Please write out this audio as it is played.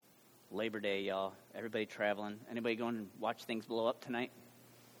Labor Day, y'all. Everybody traveling. Anybody going to watch things blow up tonight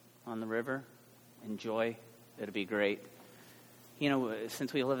on the river? Enjoy. It'll be great. You know,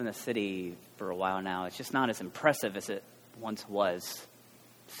 since we live in the city for a while now, it's just not as impressive as it once was.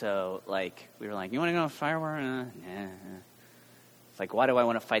 So, we were like, you want to go to fireworks? Yeah. It's like, why do I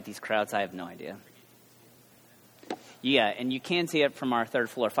want to fight these crowds? I have no idea. Yeah, and you can see it from our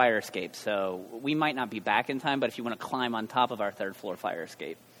third-floor fire escape. So we might not be back in time, but if you want to climb on top of our third-floor fire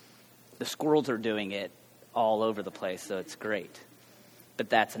escape, the squirrels are doing it all over the place, so it's great. But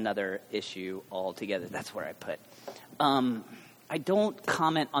that's another issue altogether. That's where I put. I don't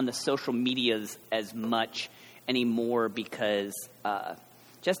comment on the social medias as much anymore because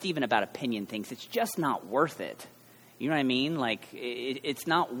just even about opinion things, it's just not worth it. You know what I mean? It's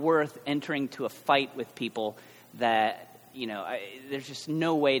not worth entering to a fight with people that, there's just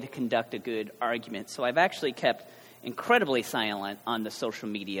no way to conduct a good argument. So I've actually kept incredibly silent on the social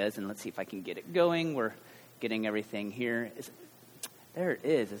medias, and let's see if I can get it going. We're getting everything here. There it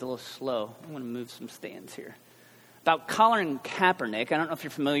is. It's a little slow. I want to move some stands here. About Colin Kaepernick. I don't know if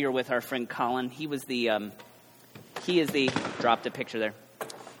you're familiar with our friend Colin. He is the, dropped a picture there.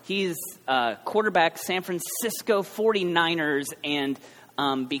 He's quarterback San Francisco 49ers, and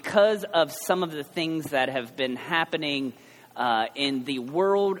because of some of the things that have been happening in the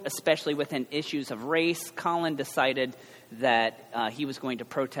world, especially within issues of race, Colin decided that he was going to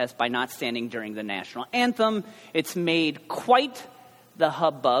protest by not standing during the national anthem. It's made quite the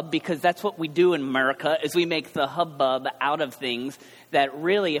hubbub, because that's what we do in America, is we make the hubbub out of things that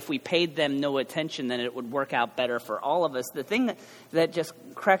really, if we paid them no attention, then it would work out better for all of us. The thing that just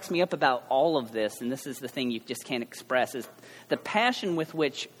cracks me up about all of this, and this is the thing you just can't express, is the passion with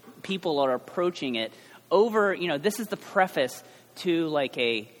which people are approaching it over, this is the preface to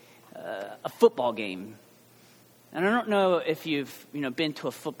a football game. And I don't know if you've, been to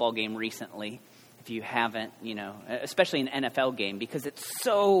a football game recently. If you haven't, especially an NFL game, because it's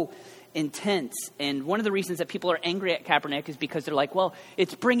so intense. And one of the reasons that people are angry at Kaepernick is because they're like, well,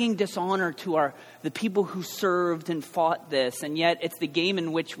 it's bringing dishonor to the people who served and fought this. And yet it's the game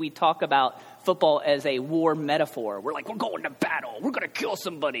in which we talk about football as a war metaphor. We're like, we're going to battle. We're going to kill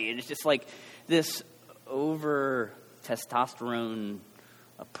somebody. And it's just like this over testosterone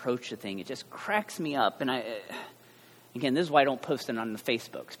approach to thing. It just cracks me up. And again, this is why I don't post it on the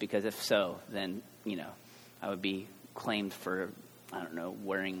Facebooks, because if so, then, I would be claimed for,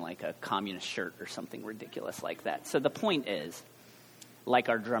 wearing a communist shirt or something ridiculous like that. So the point is, like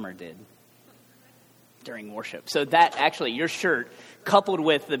our drummer did during worship. So that actually, your shirt, coupled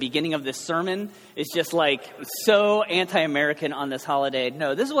with the beginning of this sermon, is just so anti-American on this holiday.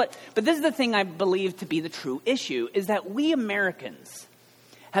 No, this is the thing I believe to be the true issue, is that we Americans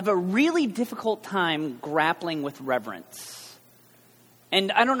have a really difficult time grappling with reverence. And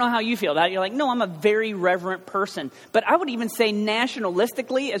I don't know how you feel about it. You're like, no, I'm a very reverent person. But I would even say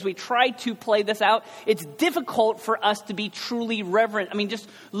nationalistically, as we try to play this out, it's difficult for us to be truly reverent. I mean, just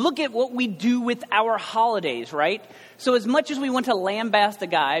look at what we do with our holidays, right? So as much as we want to lambaste a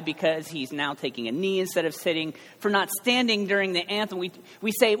guy because he's now taking a knee instead of sitting, for not standing during the anthem,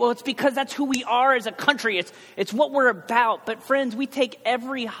 we say, well, it's because that's who we are as a country. It's what we're about. But friends, we take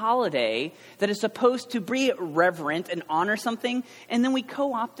every holiday that is supposed to be reverent and honor something, and then we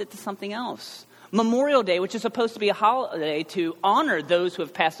co-opt it to something else. Memorial Day, which is supposed to be a holiday to honor those who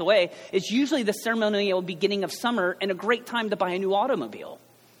have passed away, is usually the ceremonial beginning of summer and a great time to buy a new automobile.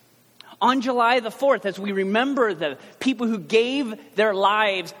 On July the 4th, as we remember the people who gave their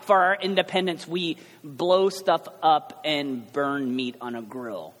lives for our independence, we blow stuff up and burn meat on a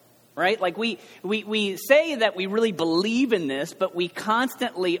grill, right? We say that we really believe in this, but we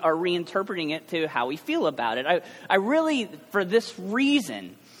constantly are reinterpreting it to how we feel about it. I really, for this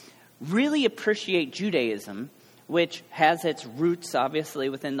reason, really appreciate Judaism, which has its roots, obviously,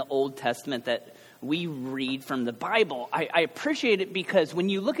 within the Old Testament that we read from the Bible. I appreciate it because when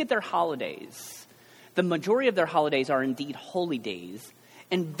you look at their holidays, the majority of their holidays are indeed holy days,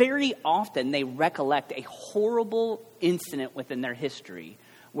 and very often they recollect a horrible incident within their history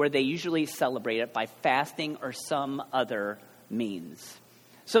where they usually celebrate it by fasting or some other means.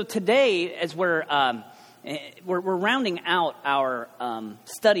 So today, as we're rounding out our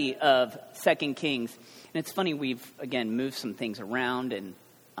study of 2 Kings, and it's funny, we've, again, moved some things around, and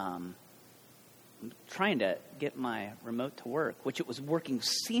I'm trying to get my remote to work, which it was working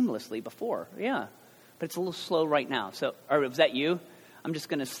seamlessly before. Yeah, but it's a little slow right now. So, or was that you? I'm just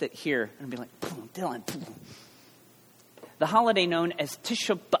going to sit here and be like, Dylan. The holiday known as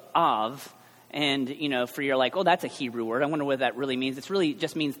Tisha B'Av, and, for you're like, oh, that's a Hebrew word. I wonder what that really means. It really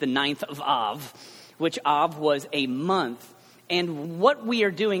just means the 9th of Av, which Av was a month. And what we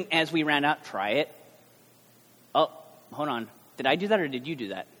are doing as we round out, try it. Oh, hold on. Did I do that or did you do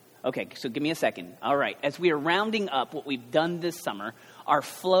that? Okay, so give me a second. All right. As we are rounding up what we've done this summer, our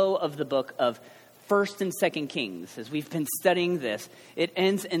flow of the book of 1st and 2nd Kings, as we've been studying this, it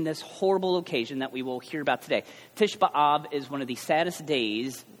ends in this horrible occasion that we will hear about today. Tish B'Av is one of the saddest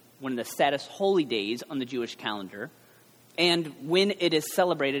days, one of the saddest holy days on the Jewish calendar. And when it is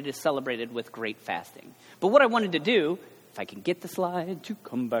celebrated with great fasting. But what I wanted to do, if I can get the slide to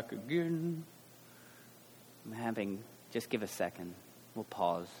come back again. Just give a second. We'll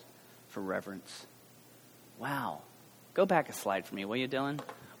pause for reverence. Wow. Go back a slide for me, will you, Dylan?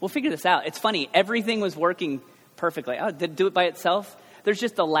 We'll figure this out. It's funny. Everything was working perfectly. Oh, did it do it by itself? There's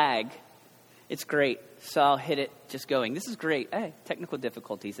just a lag. It's great. So I'll hit it just going. This is great. Hey, technical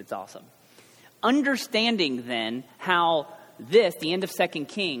difficulties. It's awesome. Understanding then how the end of 2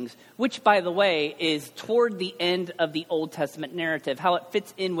 Kings, which, by the way, is toward the end of the Old Testament narrative, how it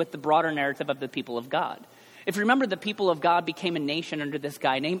fits in with the broader narrative of the people of God. If you remember, the people of God became a nation under this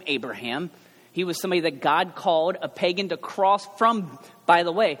guy named Abraham. He was somebody that God called a pagan to cross from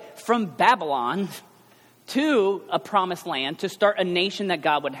Babylon to a promised land to start a nation that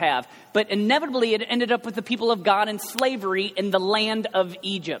God would have. But inevitably, it ended up with the people of God in slavery in the land of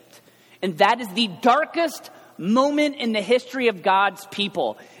Egypt. And that is the darkest moment in the history of God's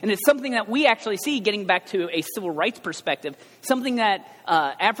people. And it's something that we actually see, getting back to a civil rights perspective, something that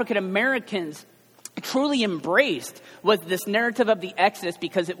African Americans truly embraced was this narrative of the Exodus,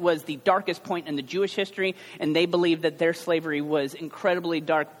 because it was the darkest point in the Jewish history, and they believed that their slavery was incredibly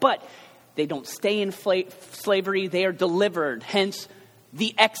dark. But they don't stay in slavery, they are delivered, hence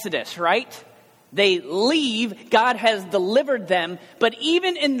the Exodus, right? They leave, God has delivered them, but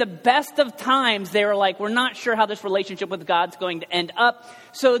even in the best of times, they were like, we're not sure how this relationship with God's going to end up.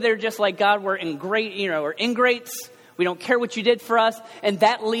 So they're just like, God, we're ingrates. We don't care what you did for us. And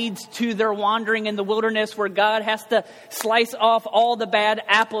that leads to their wandering in the wilderness, where God has to slice off all the bad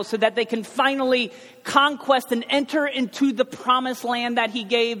apples so that they can finally conquest and enter into the promised land that he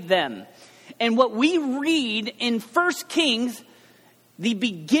gave them. And what we read in 1 Kings, the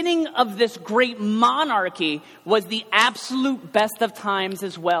beginning of this great monarchy, was the absolute best of times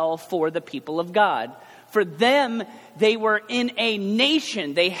as well for the people of God. For them, they were in a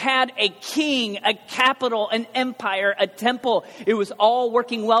nation. They had a king, a capital, an empire, a temple. It was all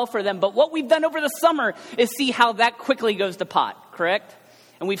working well for them. But what we've done over the summer is see how that quickly goes to pot, correct?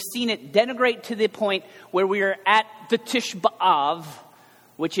 And we've seen it denigrate to the point where we are at the Tish B'Av,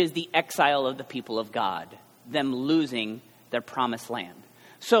 which is the exile of the people of God, them losing their promised land.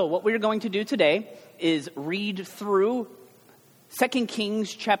 So what we're going to do today is read through 2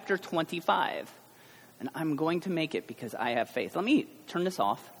 Kings chapter 25. And I'm going to make it because I have faith. Let me turn this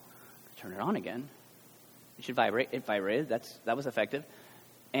off. Turn it on again. It should vibrate. It vibrated. That was effective.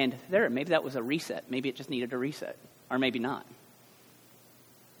 And there, maybe that was a reset. Maybe it just needed a reset. Or maybe not.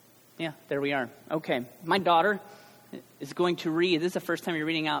 Yeah, there we are. Okay. My daughter is going to read. This is the first time you're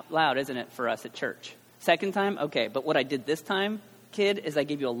reading out loud, isn't it, for us at church? Second time? Okay. But what I did this time, kid, is I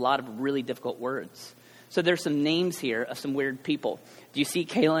gave you a lot of really difficult words. So there's some names here of some weird people. Do you see,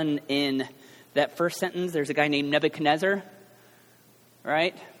 Kaylin, in that first sentence, there's a guy named Nebuchadnezzar,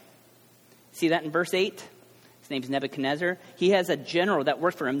 right? See that in verse 8? His name's Nebuchadnezzar. He has a general that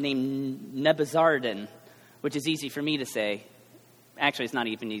worked for him named Nebuzaradan, which is easy for me to say. Actually, it's not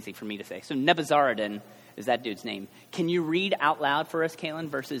even easy for me to say. So Nebuzaradan is that dude's name. Can you read out loud for us, Kaylin,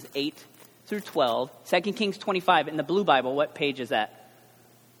 verses 8 through 12? 2 Kings 25 in the Blue Bible. What page is that?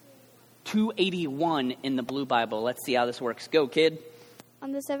 281 in the Blue Bible. Let's see how this works. Go, kid.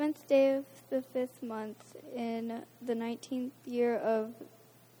 On the 7th day of the 5th month, in the 19th year of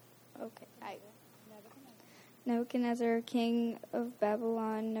Nebuchadnezzar, king of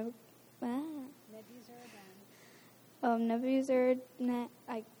Babylon, Nebuzaradan,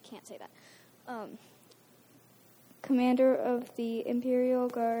 I can't say that, commander of the imperial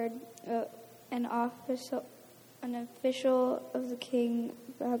guard, an official of the king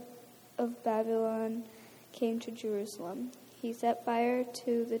of Babylon, came to Jerusalem. He set fire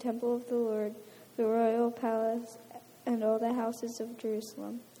to the temple of the Lord, the royal palace, and all the houses of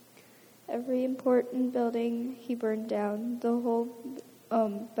Jerusalem. Every important building he burned down. The whole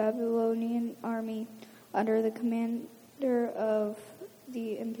Babylonian army, under the commander of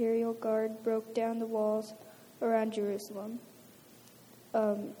the imperial guard, broke down the walls around Jerusalem.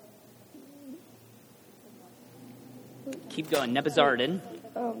 Keep going. Nebuzaradan.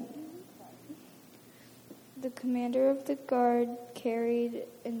 The commander of the guard carried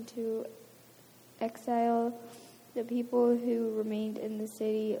into exile the people who remained in the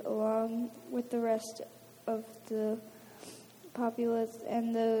city, along with the rest of the populace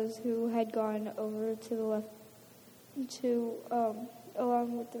and those who had gone over to the left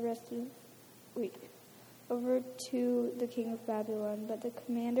along with the rest of over to the king of Babylon. But the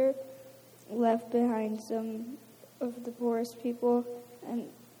commander left behind some of the poorest people and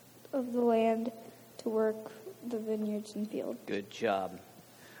of the land to work the vineyards and fields. Good job.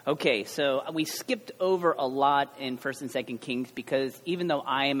 Okay, so we skipped over a lot in 1st and 2nd Kings because even though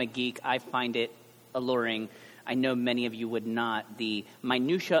I am a geek, I find it alluring. I know many of you would not. The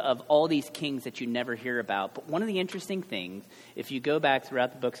minutia of all these kings that you never hear about. But one of the interesting things, if you go back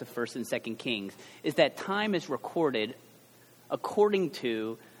throughout the books of 1st and 2nd Kings, is that time is recorded according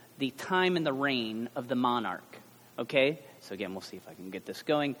to the time and the reign of the monarch. Okay? So again, we'll see if I can get this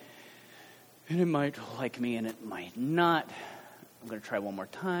going. And it might like me and it might not. I'm going to try one more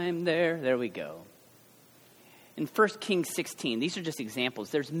time there. There we go. In 1 Kings 16, these are just examples.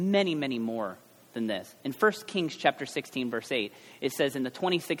 There's many, many more than this. In 1 Kings chapter 16, verse 8, it says, in the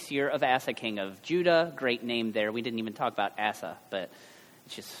 26th year of Asa, king of Judah, great name there. We didn't even talk about Asa, but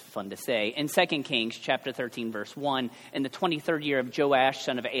it's just fun to say. In 2 Kings chapter 13, verse 1, in the 23rd year of Joash,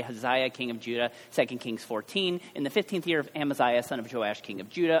 son of Ahaziah, king of Judah, 2 Kings 14, in the 15th year of Amaziah, son of Joash, king of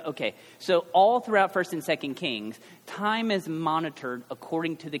Judah. Okay, so all throughout 1 and 2 Kings, time is monitored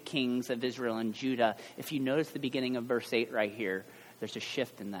according to the kings of Israel and Judah. If you notice the beginning of verse 8 right here, there's a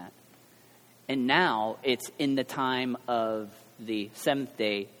shift in that. And now it's in the time of the 7th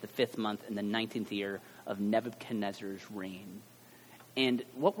day, the 5th month, and the 19th year of Nebuchadnezzar's reign. And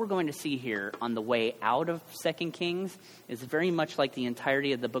what we're going to see here on the way out of 2 Kings is very much like the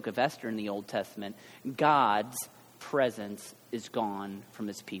entirety of the book of Esther in the Old Testament. God's presence is gone from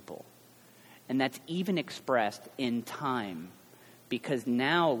his people. And that's even expressed in time, because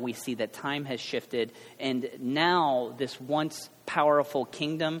now we see that time has shifted, and now this once powerful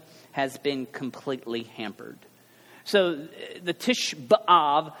kingdom has been completely hampered. So the Tish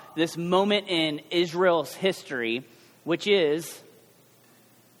B'Av, this moment in Israel's history, which is...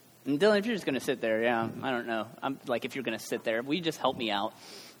 And Dylan, if you're just going to sit there, I don't know. I'm like, if you're going to sit there, will you just help me out?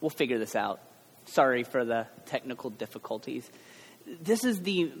 We'll figure this out. Sorry for the technical difficulties. This is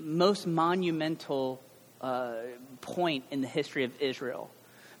the most monumental point in the history of Israel,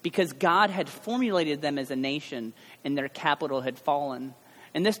 because God had formulated them as a nation and their capital had fallen.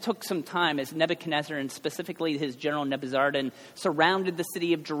 And this took some time as Nebuchadnezzar, and specifically his general Nebuzaradan, surrounded the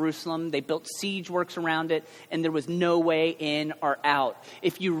city of Jerusalem. They built siege works around it, and there was no way in or out.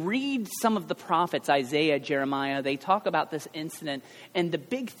 If you read some of the prophets, Isaiah, Jeremiah, they talk about this incident. And the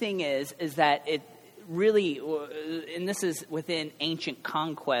big thing is that it really, and this is within ancient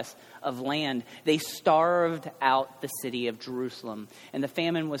conquest of land, they starved out the city of Jerusalem. And the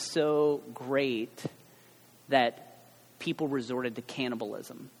famine was so great that people resorted to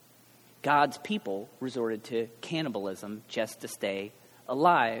cannibalism. God's people resorted to cannibalism just to stay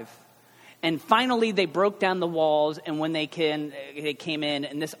alive. And finally, they broke down the walls, and when they came in,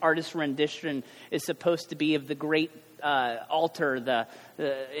 and this artist's rendition is supposed to be of the great altar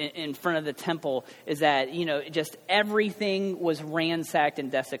in front of the temple, is that, just everything was ransacked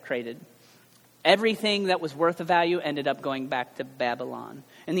and desecrated. Everything that was worth a value ended up going back to Babylon.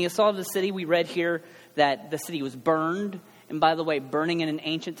 In the assault of the city, we read here that the city was burned. And by the way, burning in an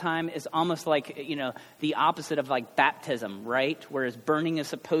ancient time is almost like, the opposite of like baptism, right? Whereas burning is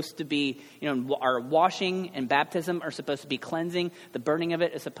supposed to be, our washing and baptism are supposed to be cleansing. The burning of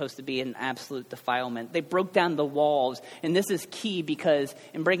it is supposed to be an absolute defilement. They broke down the walls. And this is key because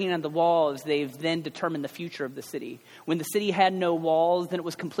in breaking down the walls, they've then determined the future of the city. When the city had no walls, then it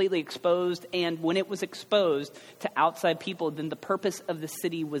was completely exposed. And when it was exposed to outside people, then the purpose of the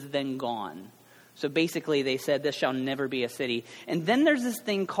city was then gone. So basically they said, this shall never be a city. And then there's this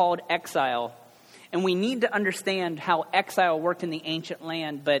thing called exile. And we need to understand how exile worked in the ancient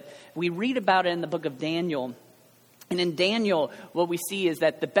land. But we read about it in the book of Daniel. And in Daniel, what we see is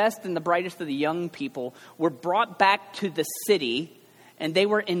that the best and the brightest of the young people were brought back to the city, and they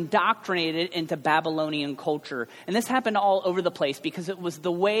were indoctrinated into Babylonian culture. And this happened all over the place because it was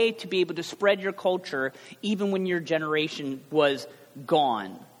the way to be able to spread your culture even when your generation was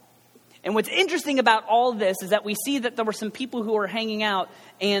gone. And what's interesting about all this is that we see that there were some people who were hanging out,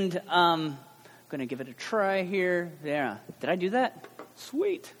 and I'm going to give it a try here. Yeah. Did I do that?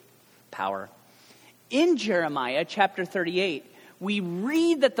 Sweet. Power. In Jeremiah chapter 38, we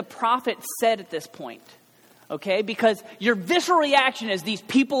read that the prophet said at this point, okay, because your visceral reaction is these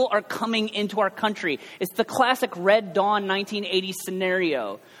people are coming into our country. It's the classic Red Dawn 1980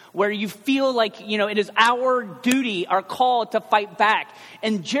 scenario where you feel like, it is our duty, our call to fight back.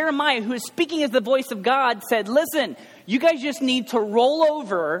 And Jeremiah, who is speaking as the voice of God, said, listen, you guys just need to roll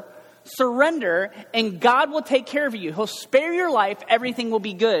over surrender, and God will take care of you. He'll spare your life. Everything will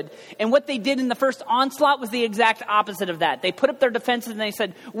be good. And what they did in the first onslaught was the exact opposite of that. They put up their defenses and they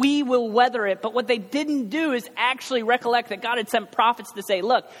said, we will weather it. But what they didn't do is actually recollect that God had sent prophets to say,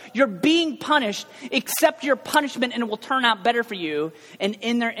 look, you're being punished. Accept your punishment and it will turn out better for you. And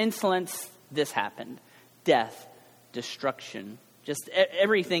in their insolence, this happened. Death, destruction, just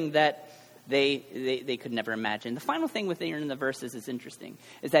everything that they could never imagine. The final thing within the verses is interesting,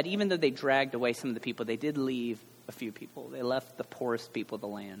 is that even though they dragged away some of the people, they did leave a few people. They left the poorest people of the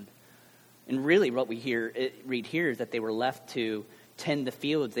land. And really what we read here is that they were left to tend the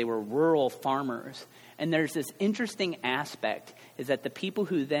fields. They were rural farmers. And there's this interesting aspect, is that the people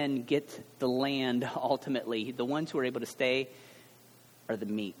who then get the land ultimately, the ones who are able to stay, are the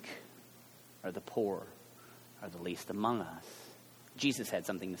meek, are the poor, are the least among us. Jesus had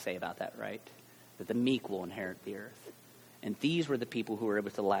something to say about that, right? That the meek will inherit the earth. And these were the people who were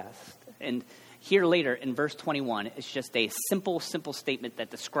able to last. And here later in verse 21, it's just a simple statement that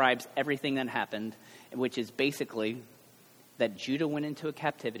describes everything that happened, which is basically that Judah went into a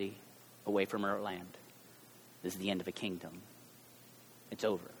captivity away from her land. This is the end of a kingdom. It's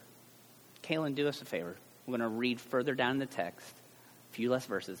over. Kaylin, do us a favor. We're going to read further down in the text, a few less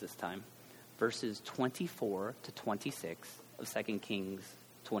verses this time, verses 24 to 26 of 2 Kings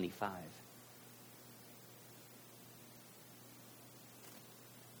 25.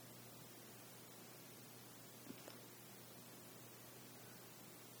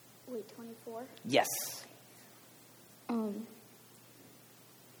 Wait, 24? Yes.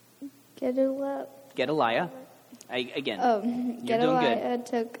 Gedaliah. You're doing good. Gedaliah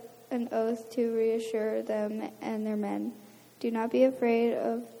took an oath to reassure them and their men. Do not be afraid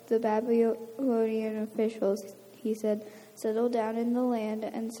of the Babylonian officials, he said. Settle down in the land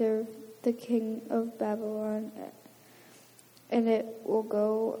and serve the king of Babylon, and it will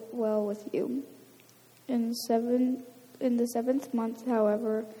go well with you. In the seventh month,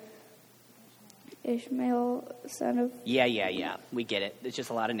 however, Ishmael, son of... Yeah. We get it. It's just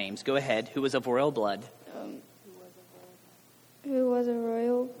a lot of names. Go ahead. Who was of royal blood? Who was of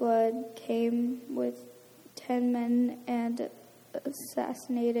royal blood, came with 10 men and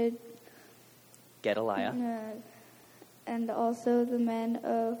assassinated Gedaliah. And also the men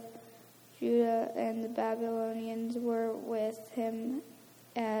of Judah and the Babylonians were with him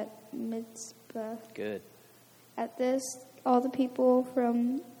at Mizpah. Good. At this, all the people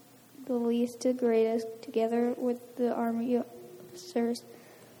from the least to greatest, together with the army officers,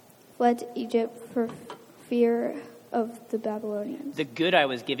 fled to Egypt for fear of the Babylonians. The good I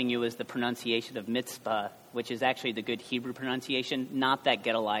was giving you is the pronunciation of Mizpah, which is actually the good Hebrew pronunciation, not that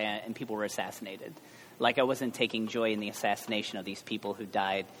Gedaliah and people were assassinated. Like I wasn't taking joy in the assassination of these people who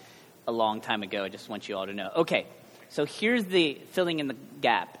died a long time ago. I just want you all to know. Okay, so here's the filling in the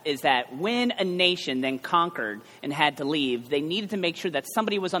gap, is that when a nation then conquered and had to leave, they needed to make sure that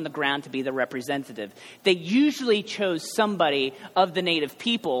somebody was on the ground to be the representative. They usually chose somebody of the native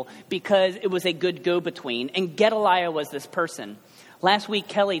people because it was a good go-between, and Gedaliah was this person. Last week,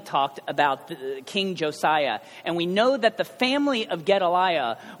 Kelly talked about King Josiah, and we know that the family of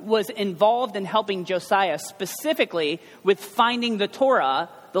Gedaliah was involved in helping Josiah specifically with finding the Torah,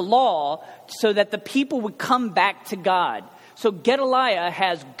 the law, so that the people would come back to God. So Gedaliah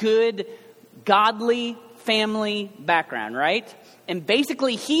has good, godly family background, right? And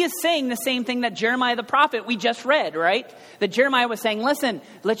basically, he is saying the same thing that Jeremiah the prophet we just read, right? That Jeremiah was saying, listen,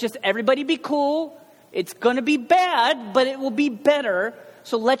 let's just everybody be cool. It's going to be bad, but it will be better.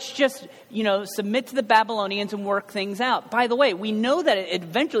 So let's just, submit to the Babylonians and work things out. By the way, we know that it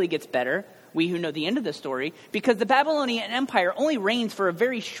eventually gets better, we who know the end of the story, because the Babylonian Empire only reigns for a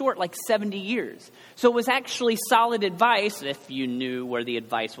very short, 70 years. So it was actually solid advice, if you knew where the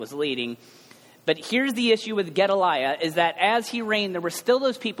advice was leading. But here's the issue with Gedaliah, is that as he reigned, there were still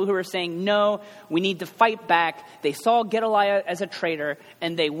those people who were saying, no, we need to fight back. They saw Gedaliah as a traitor,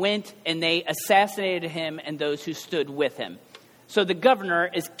 and they went and they assassinated him and those who stood with him. So the governor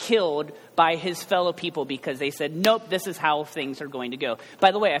is killed by his fellow people because they said, nope, this is how things are going to go.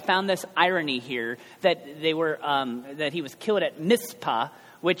 By the way, I found this irony here that that he was killed at Mizpah,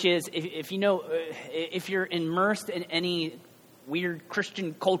 which is, if you're immersed in any weird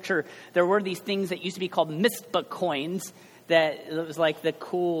Christian culture, there were these things that used to be called Mizpah coins. That it was like the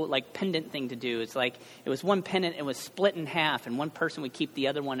cool pendant thing to do. It's like it was one pendant, it was split in half, and one person would keep the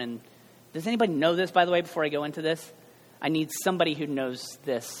other one. And does anybody know this, by the way, before I go into this? I need somebody who knows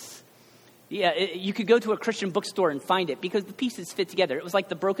this. Yeah, you could go to a Christian bookstore and find it because the pieces fit together. It was like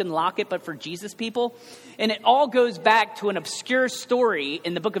the broken locket, but for Jesus people. And it all goes back to an obscure story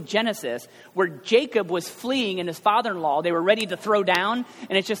in the book of Genesis where Jacob was fleeing and his father-in-law, they were ready to throw down.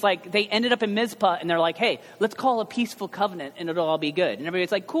 And it's just like they ended up in Mizpah and they're like, hey, let's call a peaceful covenant and it'll all be good. And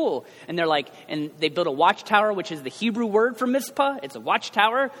everybody's like, cool. And they're like, and they built a watchtower, which is the Hebrew word for Mizpah. It's a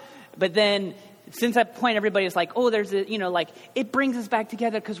watchtower. But then since that point, everybody's like, oh, there's a, it brings us back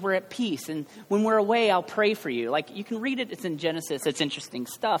together because we're at peace. And when we're away, I'll pray for you. Like, you can read it. It's in Genesis. It's interesting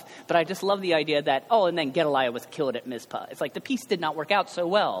stuff. But I just love the idea that, and then Gedaliah was killed at Mizpah. It's like the peace did not work out so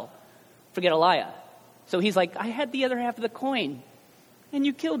well for Gedaliah. So he's like, I had the other half of the coin, and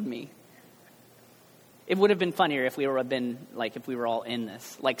you killed me. It would have been funnier if we were all in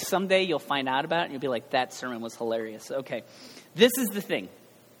this. Like, someday you'll find out about it, and you'll be like, that sermon was hilarious. Okay, this is the thing.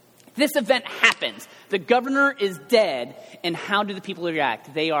 This event happens. The governor is dead. And how do the people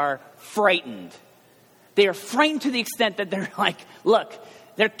react? They are frightened. They are frightened to the extent that they're like, look,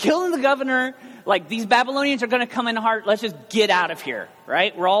 they're killing the governor. Like, these Babylonians are going to come in hard. Let's just get out of here,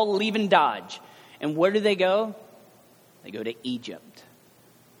 right? We're all leaving Dodge. And where do they go? They go to Egypt.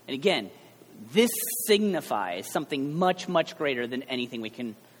 And again, this signifies something much, much greater than anything we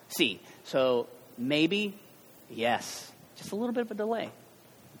can see. So maybe, yes, just a little bit of a delay.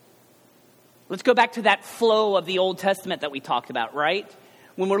 Let's go back to that flow of the Old Testament that we talked about, right?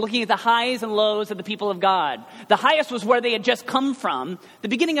 When we're looking at the highs and lows of the people of God. The highest was where they had just come from. The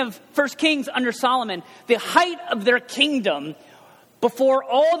beginning of 1 Kings under Solomon, the height of their kingdom, before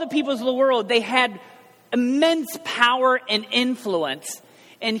all the peoples of the world, they had immense power and influence.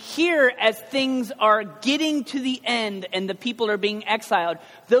 And here, as things are getting to the end and the people are being exiled,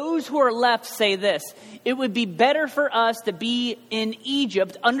 those who are left say this: it would be better for us to be in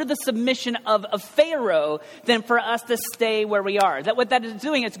Egypt under the submission of a Pharaoh than for us to stay where we are. That what that is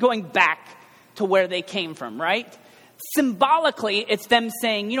doing is going back to where they came from, right? Symbolically, it's them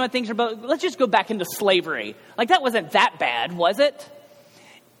saying, you know what, things are about, let's just go back into slavery. Like, that wasn't that bad, was it?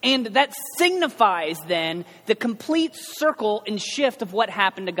 And that signifies then the complete circle and shift of what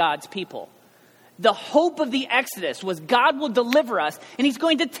happened to God's people. The hope of the Exodus was God will deliver us and he's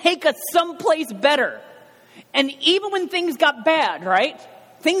going to take us someplace better. And even when things got bad, right?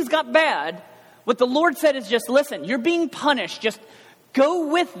 Things got bad. What the Lord said is just, listen, you're being punished. Just go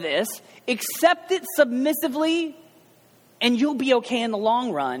with this, accept it submissively, and you'll be okay in the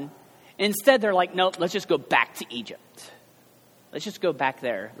long run. Instead, they're like, nope, let's just go back to Egypt. Let's just go back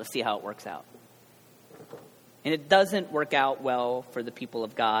there. Let's see how it works out. And it doesn't work out well for the people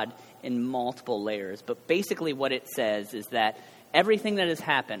of God in multiple layers. But basically what it says is that everything that has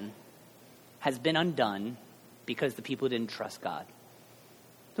happened has been undone because the people didn't trust God.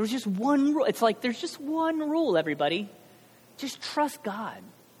 There was just one rule. It's like there's just one rule, everybody. Just trust God.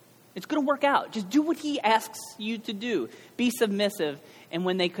 It's going to work out. Just do what he asks you to do. Be submissive. And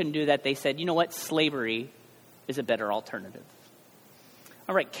when they couldn't do that, they said, you know what? Slavery is a better alternative.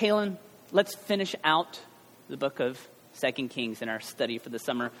 All right, Kaylin, let's finish out the book of 2 Kings in our study for the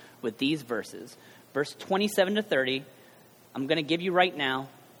summer with these verses. Verse 27 to 30, I'm going to give you right now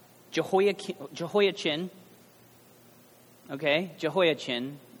Jehoiachin. Okay,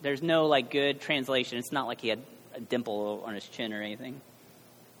 Jehoiachin. There's no good translation. It's not like he had a dimple on his chin or anything.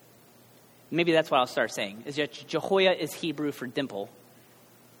 Maybe that's what I'll start saying. Is that Jehoiah is Hebrew for dimple.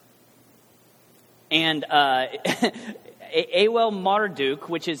 And Awel Marduk,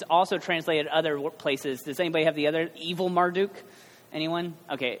 which is also translated other places. Does anybody have the other? Evil Marduk? Anyone?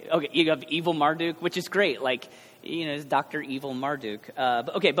 Okay, you have Evil Marduk, which is great. It's Dr. Evil Marduk.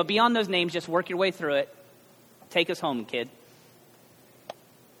 But beyond those names, just work your way through it. Take us home, kid.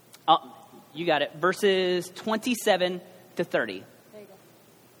 You got it. Verses 27 to 30. There you go.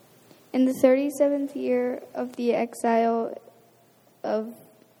 In the 37th year of the exile of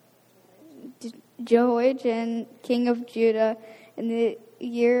Jehoiachin, king of Judah, in the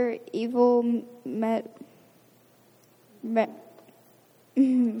year evil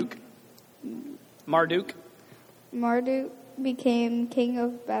Marduk became king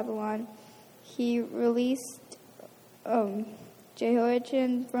of Babylon. He released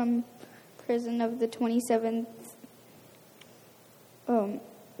Jehoiachin from prison of the 27th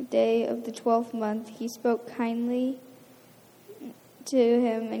day of the 12th month. He spoke kindly to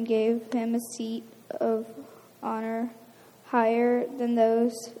him and gave him a seat of honor higher than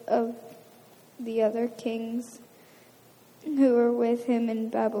those of the other kings who were with him in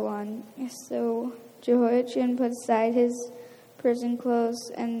Babylon. So Jehoiachin put aside his prison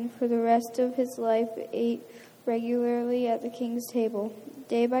clothes and for the rest of his life ate regularly at the king's table.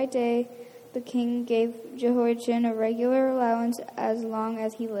 Day by day, the king gave Jehoiachin a regular allowance as long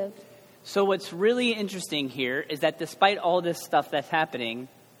as he lived. So what's really interesting here is that despite all this stuff that's happening,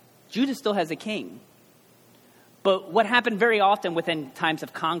 Judah still has a king. But what happened very often within times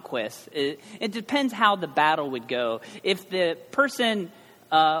of conquest, it depends how the battle would go. If the person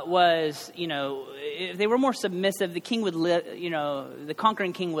was, if they were more submissive, the king would, the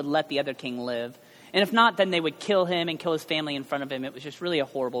conquering king would let the other king live. And if not, then they would kill him and kill his family in front of him. It was just really a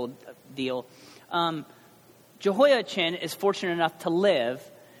horrible deal. Jehoiachin is fortunate enough to live,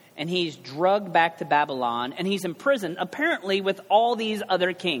 and he's drugged back to Babylon, and he's imprisoned, apparently with all these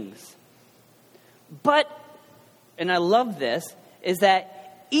other kings. But, and I love this, is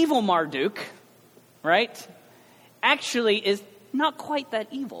that evil Marduk, right, actually is not quite that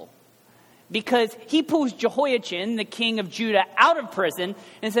evil. Because he pulls Jehoiachin, the king of Judah, out of prison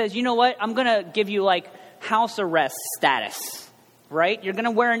and says, you know what, I'm going to give you like house arrest status, right? You're going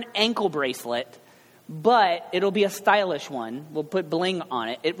to wear an ankle bracelet, but it'll be a stylish one. We'll put bling on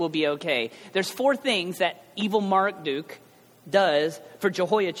it. It will be okay. There's 4 things that evil Marduk does for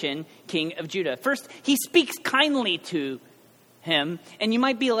Jehoiachin, king of Judah. First, he speaks kindly to him, and you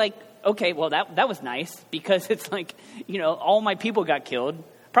might be like, okay, well, that was nice, because it's like, all my people got killed.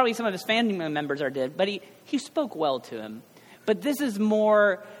 Probably some of his family members are dead, but he spoke well to him. But this is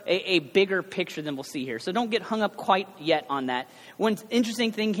more a bigger picture than we'll see here. So don't get hung up quite yet on that. One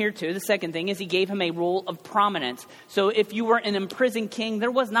interesting thing here, too, the second thing, is he gave him a role of prominence. So if you were an imprisoned king,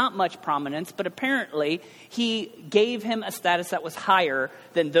 there was not much prominence, but apparently he gave him a status that was higher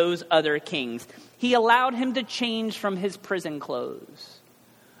than those other kings. He allowed him to change from his prison clothes.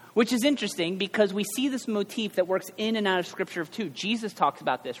 Which is interesting because we see this motif that works in and out of Scripture too. Jesus talks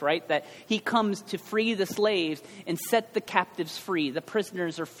about this, right? That he comes to free the slaves and set the captives free. The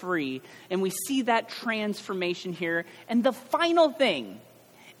prisoners are free. And we see that transformation here. And the final thing,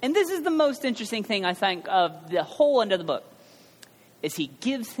 and this is the most interesting thing I think of the whole end of the book, is he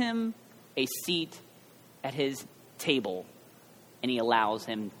gives him a seat at his table and he allows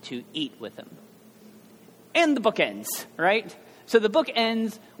him to eat with him. And the book ends, right? So the book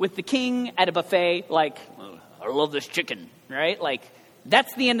ends with the king at a buffet, like, oh, I love this chicken, right? Like,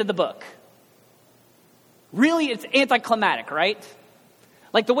 that's the end of the book. Really, it's anticlimactic, right?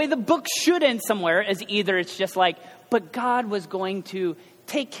 Like, the way the book should end somewhere is either it's just like, but God was going to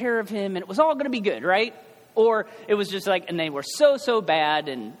take care of him and it was all going to be good, right? Or it was just like, and they were so bad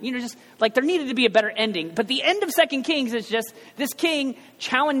and, just like there needed to be a better ending. But the end of 2 Kings is just this king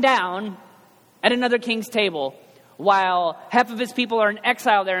chowing down at another king's table, while half of his people are in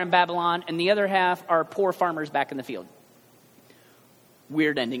exile there in Babylon, and the other half are poor farmers back in the field.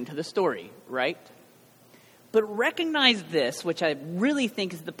 Weird ending to the story, right? But recognize this, which I really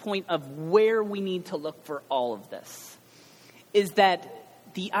think is the point of where we need to look for all of this, is that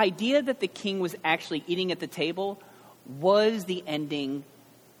the idea that the king was actually eating at the table was the ending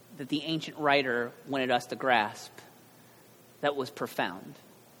that the ancient writer wanted us to grasp. That was profound.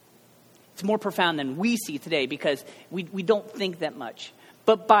 It's more profound than we see today because we don't think that much.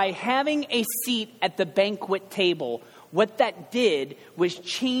 But by having a seat at the banquet table, what that did was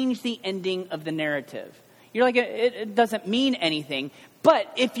change the ending of the narrative. You're like, it doesn't mean anything.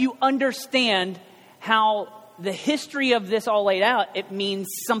 But if you understand how the history of this all laid out, it means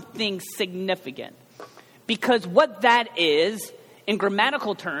something significant. Because what that is, in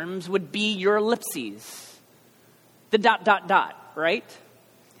grammatical terms, would be your ellipses. The ... right?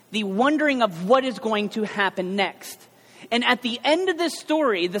 The wondering of what is going to happen next. And at the end of this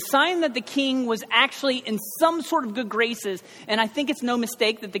story, the sign that the king was actually in some sort of good graces, and I think it's no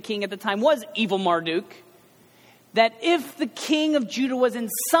mistake that the king at the time was evil Marduk, that if the king of Judah was in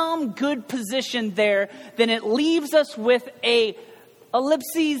some good position there, then it leaves us with a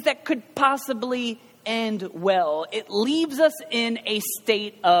ellipses that could possibly end well. It leaves us in a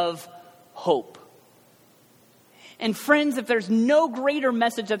state of hope. And friends, if there's no greater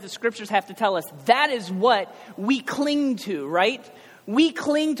message that the scriptures have to tell us, that is what we cling to, right? We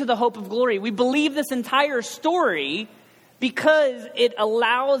cling to the hope of glory. We believe this entire story because it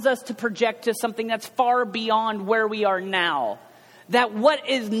allows us to project to something that's far beyond where we are now. That what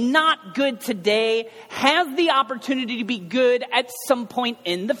is not good today has the opportunity to be good at some point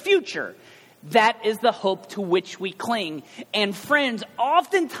in the future. That is the hope to which we cling. And friends,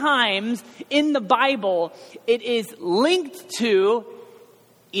 oftentimes in the Bible, it is linked to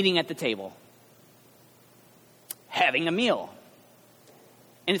eating at the table, having a meal.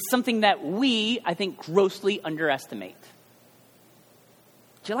 And it's something that we, I think, grossly underestimate.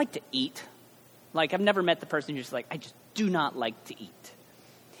 Do you like to eat? Like, I've never met the person who's just like, I just do not like to eat.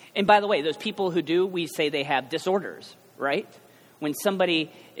 And by the way, those people who do, we say they have disorders, right? When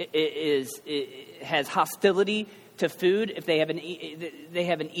somebody has hostility to food if they have an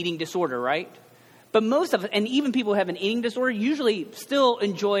eating disorder, right? But most of us, and even people who have an eating disorder, usually still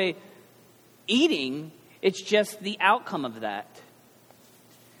enjoy eating. It's just the outcome of that.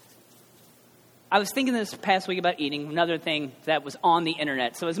 I was thinking this past week about eating, another thing that was on the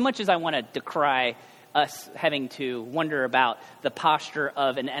internet. So as much as I want to decry us having to wonder about the posture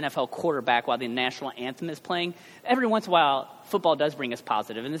of an NFL quarterback while the national anthem is playing, every once in a while, football does bring us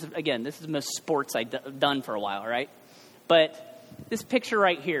positive. And this is the most sports I've done for a while, right? But this picture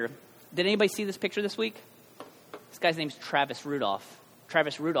right here, did anybody see this picture this week? This guy's name is Travis Rudolph.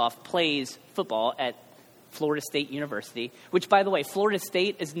 Travis Rudolph plays football at Florida State University, which, by the way, Florida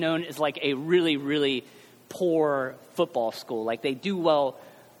State is known as like a really, really poor football school. Like they do well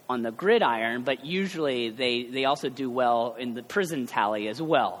on the gridiron, but usually they also do well in the prison tally as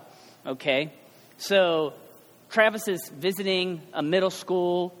well, okay? So Travis is visiting a middle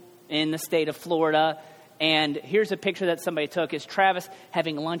school in the state of Florida, and here's a picture that somebody took. Is Travis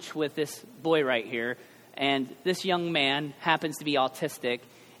having lunch with this boy right here, and this young man happens to be autistic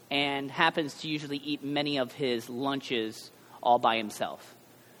and happens to usually eat many of his lunches all by himself.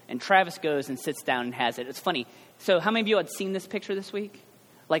 And Travis goes and sits down and has it. It's funny. So how many of you had seen this picture this week?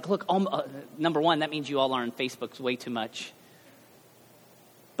 Like, look, number one, that means you all are on Facebook way too much.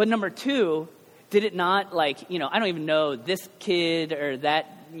 But number two, did it not, like, I don't even know this kid or that,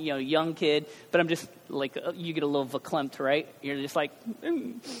 young kid, but I'm just like, you get a little verklempt, right? You're just like,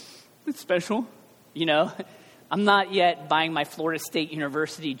 it's special, I'm not yet buying my Florida State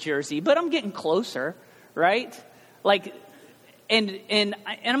University jersey, but I'm getting closer, right? Like, and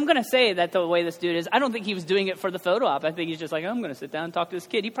I'm going to say that the way this dude is, I don't think he was doing it for the photo op. I think he's just like, I'm going to sit down and talk to this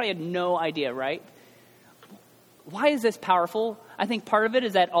kid. He probably had no idea, right? Why is this powerful? I think part of it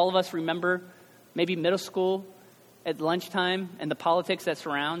is that all of us remember maybe middle school at lunchtime and the politics that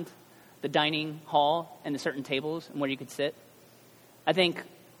surround the dining hall and the certain tables and where you could sit. I think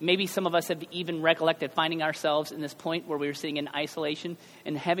maybe some of us have even recollected finding ourselves in this point where we were sitting in isolation,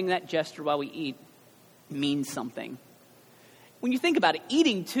 and having that gesture while we eat means something. When you think about it,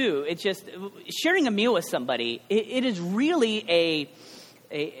 eating too, it's just sharing a meal with somebody. It is really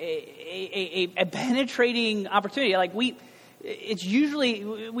a penetrating opportunity. Like it's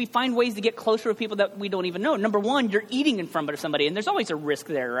usually we find ways to get closer with people that we don't even know. Number one, you're eating in front of somebody, and there's always a risk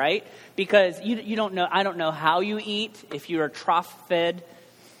there, right? Because you don't know. I don't know how you eat if you are trough fed.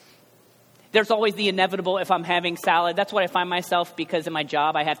 There's always the inevitable if I'm having salad. That's what I find myself, because in my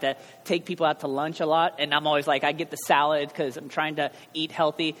job I have to take people out to lunch a lot. And I'm always like, I get the salad because I'm trying to eat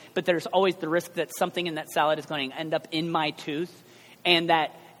healthy. But there's always the risk that something in that salad is going to end up in my tooth. And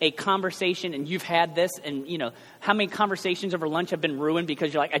that a conversation, and you've had this, and how many conversations over lunch have been ruined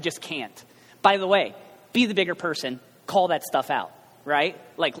because you're like, I just can't. By the way, be the bigger person. Call that stuff out. Right?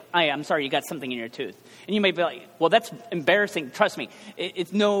 Like, I'm sorry, you got something in your tooth. And you may be like, well, that's embarrassing. Trust me,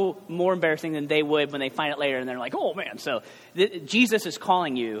 it's no more embarrassing than they would when they find it later and they're like, oh, man. So Jesus is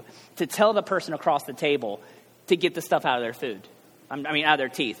calling you to tell the person across the table to get the stuff out of their food. Out of their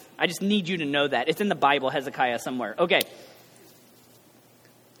teeth. I just need you to know that. It's in the Bible, Hezekiah, somewhere. Okay.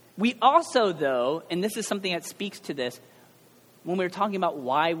 We also, though, and this is something that speaks to this, when we're talking about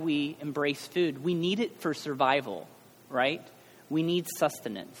why we embrace food, we need it for survival, right? We need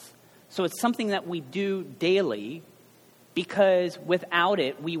sustenance. So it's something that we do daily, because without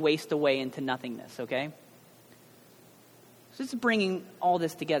it, we waste away into nothingness, okay? So this is bringing all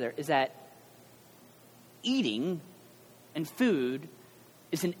this together, is that eating and food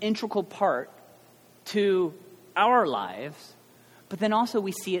is an integral part to our lives, but then also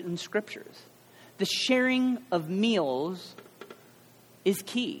we see it in scriptures. The sharing of meals is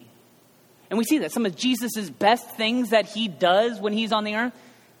key. And we see that some of Jesus' best things that he does when he's on the earth,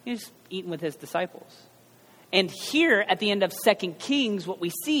 he's eating with his disciples. And here at the end of 2 Kings, what we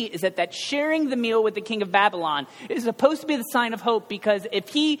see is that sharing the meal with the king of Babylon is supposed to be the sign of hope, because if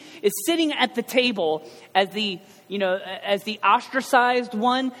he is sitting at the table as the ostracized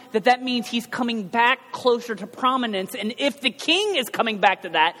one, that means he's coming back closer to prominence. And if the king is coming back to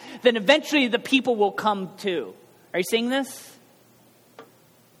that, then eventually the people will come too. Are you seeing this?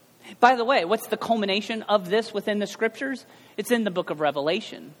 By the way, what's the culmination of this within the scriptures? It's in the book of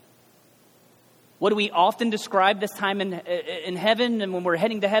Revelation. What do we often describe this time in heaven? And when we're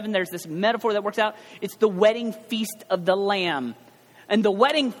heading to heaven, there's this metaphor that works out. It's the wedding feast of the Lamb. And the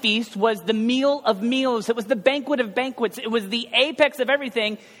wedding feast was the meal of meals. It was the banquet of banquets. It was the apex of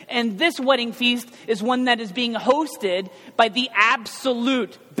everything. And this wedding feast is one that is being hosted by the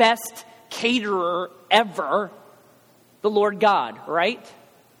absolute best caterer ever, the Lord God, right?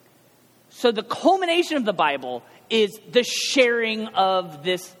 So the culmination of the Bible is the sharing of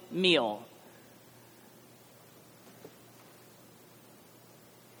this meal.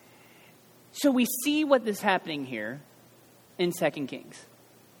 So we see what is happening here in 2 Kings.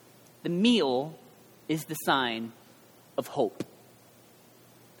 The meal is the sign of hope.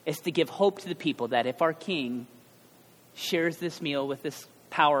 It's to give hope to the people that if our king shares this meal with this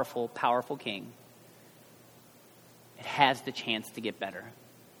powerful, powerful king, it has the chance to get better.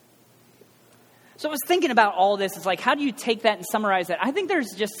 So I was thinking about all this. It's like, how do you take that and summarize that? I think there's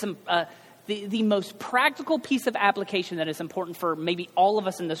just some, the most practical piece of application that is important for maybe all of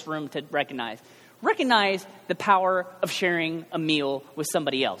us in this room to recognize. Recognize the power of sharing a meal with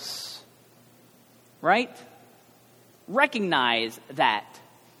somebody else. Right? Recognize that.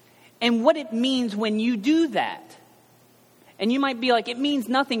 And what it means when you do that. And you might be like, it means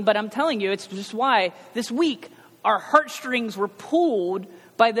nothing, but I'm telling you, it's just why this week our heartstrings were pulled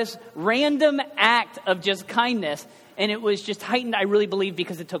by this random act of just kindness. And it was just heightened, I really believe,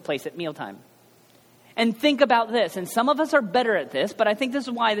 because it took place at mealtime. And think about this. And some of us are better at this, but I think this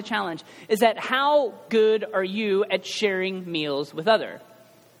is why the challenge is that how good are you at sharing meals with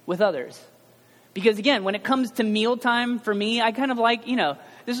others? Because again, when it comes to mealtime, for me, I kind of like,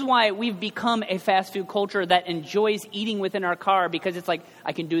 this is why we've become a fast food culture that enjoys eating within our car, because it's like,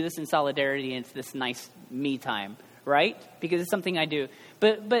 I can do this in solidarity and it's this nice me time, right? Because it's something I do.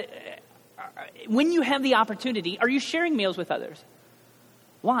 But when you have the opportunity, are you sharing meals with others?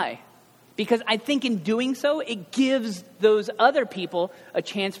 Why? Because I think in doing so, it gives those other people a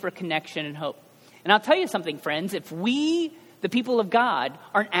chance for connection and hope. And I'll tell you something, friends, if we, the people of God,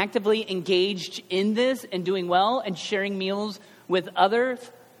 aren't actively engaged in this and doing well and sharing meals with others,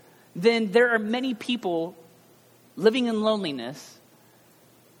 then there are many people living in loneliness,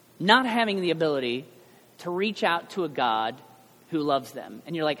 not having the ability to reach out to a God who loves them.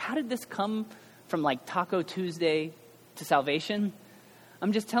 And you're like, how did this come from like Taco Tuesday to salvation?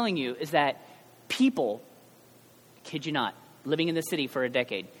 I'm just telling you is that people, kid you not, living in the city for a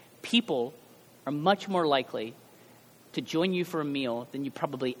decade, people are much more likely to join you for a meal than you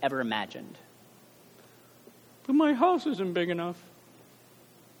probably ever imagined. But my house isn't big enough.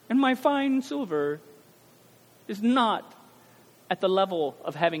 And my fine silver is not at the level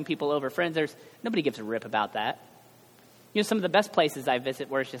of having people over. Friends, nobody gives a rip about that. Some of the best places I visit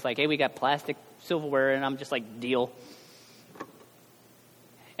where it's just like, hey, we got plastic silverware, and I'm just like, deal.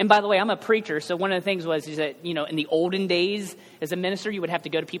 And by the way, I'm a preacher, so one of the things is that, in the olden days, as a minister, you would have to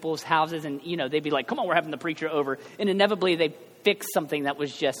go to people's houses and, they'd be like, come on, we're having the preacher over. And inevitably, they'd fix something that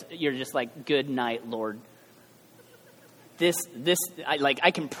was you're just like, good night, Lord.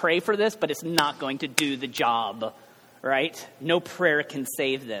 I can pray for this, but it's not going to do the job, right? No prayer can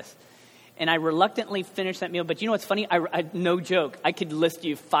save this. And I reluctantly finished that meal. But you know what's funny? I no joke. I could list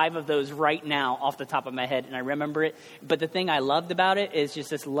you 5 of those right now off the top of my head, and I remember it. But the thing I loved about it is just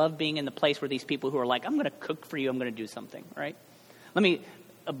this love being in the place where these people who are like, I'm going to cook for you. I'm going to do something, right? Let me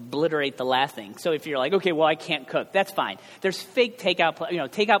obliterate the last thing. So if you're like, okay, well, I can't cook, that's fine. There's fake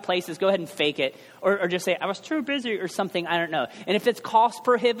takeout places. Go ahead and fake it, or just say I was too busy or something. I don't know. And if it's cost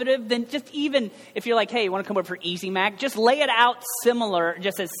prohibitive, then just even if you're like, hey, you want to come over for Easy Mac, just lay it out similar,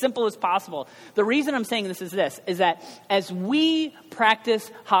 just as simple as possible. The reason I'm saying this is that as we practice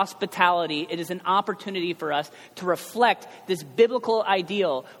hospitality, it is an opportunity for us to reflect this biblical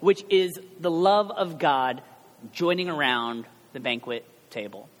ideal, which is the love of God joining around the banquet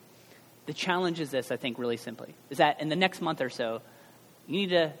table. The challenge is this, I think, really simply, is that in the next month or so, you need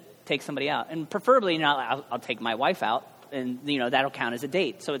to take somebody out. And preferably, I'll take my wife out, and, that'll count as a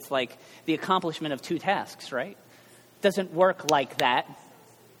date. So it's like the accomplishment of 2 tasks, right? Doesn't work like that.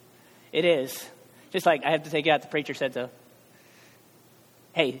 It is. Just like, I have to take you out, the preacher said so.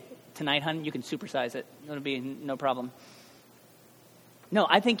 Hey, tonight, hon, you can supersize it. It'll be no problem. No,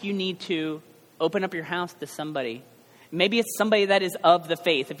 I think you need to open up your house to somebody. Maybe it's somebody that is of the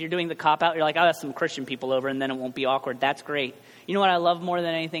faith. If you're doing the cop-out, you're like, I'll have some Christian people over and then it won't be awkward. That's great. You know what I love more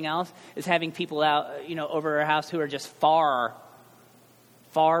than anything else? Is having people out, over our house who are just far,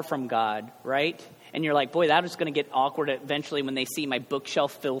 far from God, right? And you're like, boy, that is going to get awkward eventually when they see my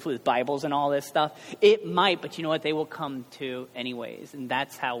bookshelf filled with Bibles and all this stuff. It might, but you know what? They will come to anyways. And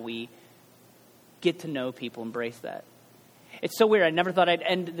that's how we get to know people, embrace that. It's so weird. I never thought I'd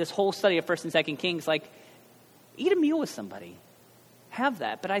end this whole study of 1st and 2nd Kings like, eat a meal with somebody. Have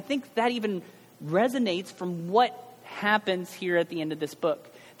that. But I think that even resonates from what happens here at the end of this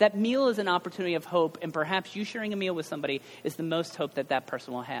book. That meal is an opportunity of hope, and perhaps you sharing a meal with somebody is the most hope that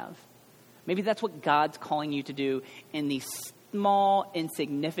person will have. Maybe that's what God's calling you to do in the small,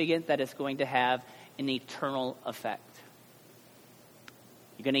 insignificant that is going to have an eternal effect.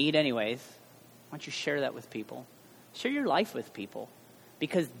 You're going to eat anyways. Why don't you share that with people? Share your life with people,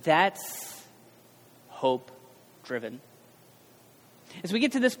 because that's hope driven. As we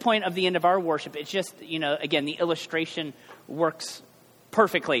get to this point of the end of our worship, it's just, again, the illustration works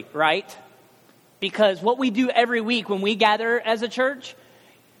perfectly, right? Because what we do every week when we gather as a church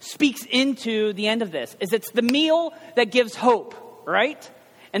speaks into the end of this. It's the meal that gives hope, right?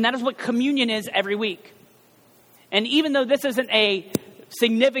 And that is what communion is every week. And even though this isn't a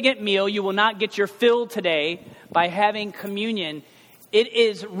significant meal, you will not get your fill today by having communion. It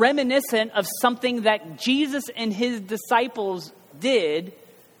is reminiscent of something that Jesus and his disciples did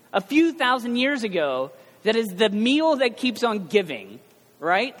a few thousand years ago. That is the meal that keeps on giving,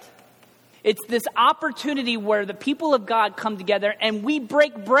 right? It's this opportunity where the people of God come together and we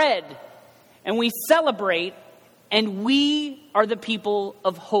break bread and we celebrate, and we are the people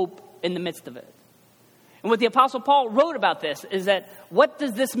of hope in the midst of it. And what the Apostle Paul wrote about this is that what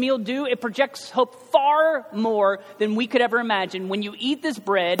does this meal do? It projects hope far more than we could ever imagine. When you eat this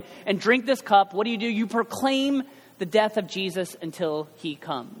bread and drink this cup, what do? You proclaim the death of Jesus until he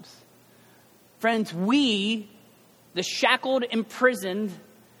comes. Friends, we, the shackled, imprisoned,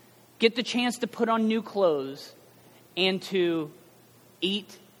 get the chance to put on new clothes and to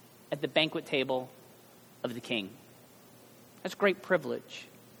eat at the banquet table of the King. That's a great privilege.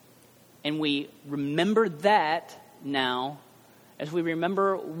 And we remember that now as we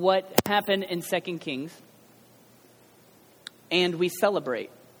remember what happened in 2 Kings. And we celebrate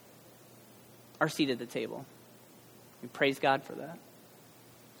our seat at the table. We praise God for that.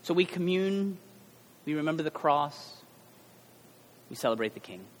 So we commune, we remember the cross, we celebrate the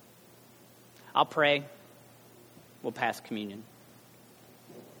King. I'll pray, we'll pass communion.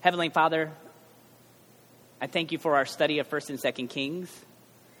 Heavenly Father, I thank you for our study of 1 and 2 Kings.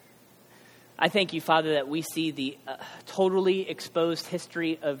 I thank you, Father, that we see the totally exposed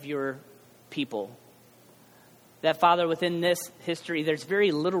history of your people. That, Father, within this history, there's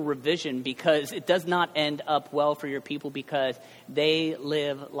very little revision because it does not end up well for your people because they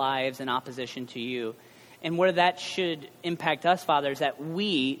live lives in opposition to you. And where that should impact us, Father, is that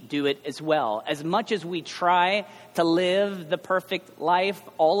we do it as well. As much as we try to live the perfect life,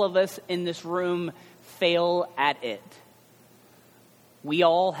 all of us in this room fail at it. We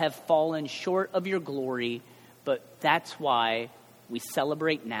all have fallen short of your glory, but that's why we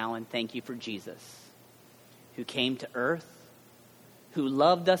celebrate now and thank you for Jesus, who came to earth, who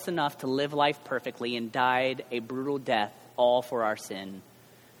loved us enough to live life perfectly and died a brutal death, all for our sin.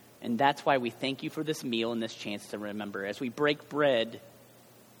 And that's why we thank you for this meal and this chance to remember. As we break bread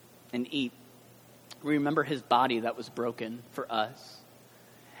and eat, we remember his body that was broken for us.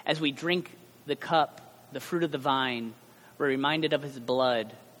 As we drink the cup, the fruit of the vine, we're reminded of his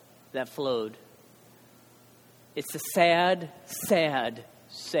blood that flowed. It's a sad, sad,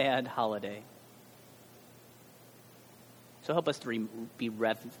 sad holiday. So help us to be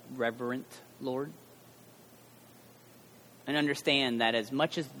reverent, Lord. And understand that as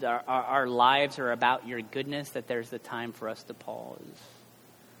much as our lives are about your goodness, that there's the time for us to pause.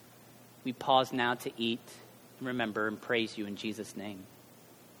 We pause now to eat, and remember, and praise you in Jesus' name.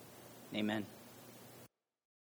 Amen.